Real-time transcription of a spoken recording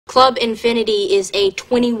Club Infinity is a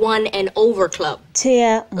 21 and over club.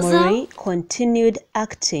 Tia Mowry continued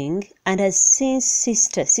acting and has since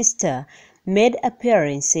Sister made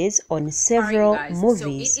appearances on several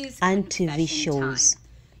movies and TV shows.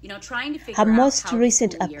 Her most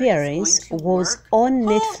recent appearance was on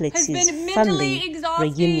Netflix's Family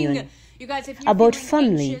Reunion. About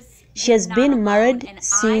family, she has been married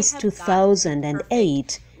since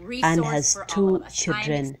 2008 and has 2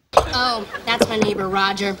 children. Oh, that's my neighbor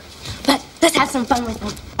Roger. But let's have some fun with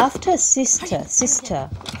him. After Sister,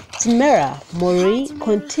 Tamera Mowry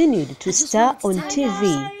continued to star on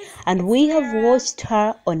TV, and we have watched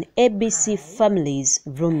her on ABC Family's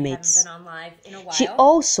Roommates. She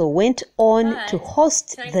also went on to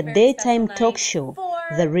host the daytime talk show,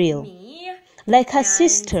 The Real. Like her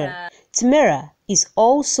sister, Tamera is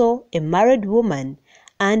also a married woman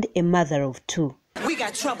and a mother of 2. We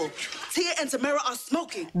got trouble. Tia and Tamera are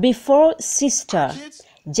smoking. Before Sister,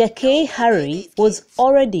 Jackie Harry was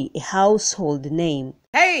already a household name.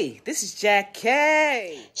 Hey, this is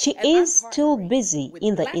Jackie. She is still busy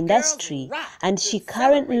in the industry, and she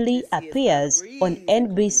currently appears on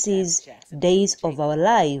NBC's Days of Our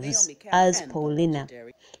Lives as Paulina.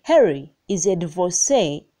 Harry is a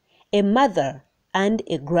divorcee, a mother, and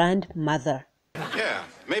a grandmother. Yeah,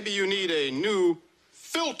 maybe you need a new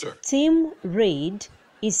filter. Tim Reid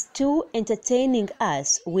is still entertaining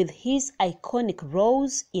us with his iconic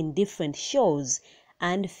roles in different shows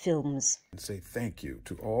and films. Say thank you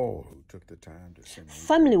to all who took the time to send me.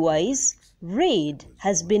 Family-wise, Reid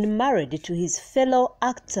has been married to his fellow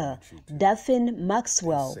actor Daphne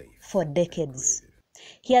Maxwell for decades.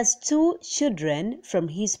 He has 2 children from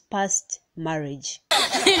his past marriage.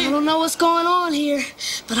 I don't know what's going on here,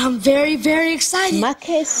 but I'm very, very excited.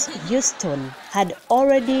 Marcus Houston had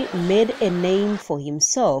already made a name for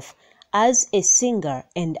himself as a singer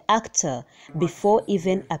and actor before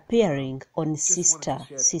even appearing on Sister.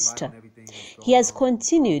 He has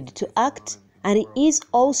continued to act, and he is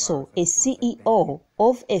also a CEO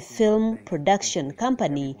of a film production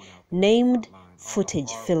company named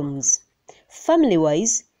Footage Films.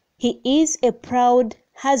 Family-wise, he is a proud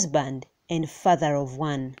husband and father of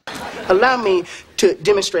 1. Allow me to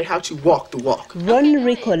demonstrate how to walk the walk. Ron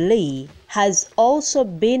Rico Lee has also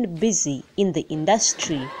been busy in the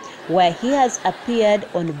industry, where he has appeared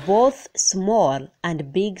on both small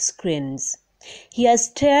and big screens. He has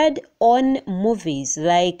starred on movies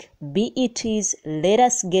like BET's Let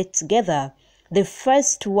Us Get Together, The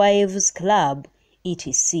First Wives Club,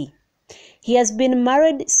 etc. He has been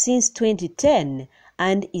married since 2010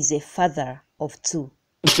 and is a father of 2.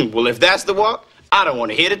 Well, if that's the walk, I don't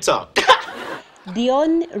want to hear the talk.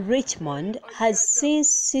 Dion Richmond has since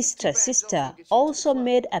Sister also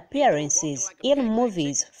made appearances in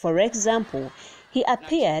movies. For example, he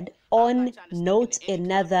appeared on Not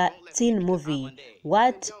Another Teen Movie,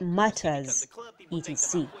 What Matters,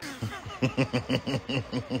 etc.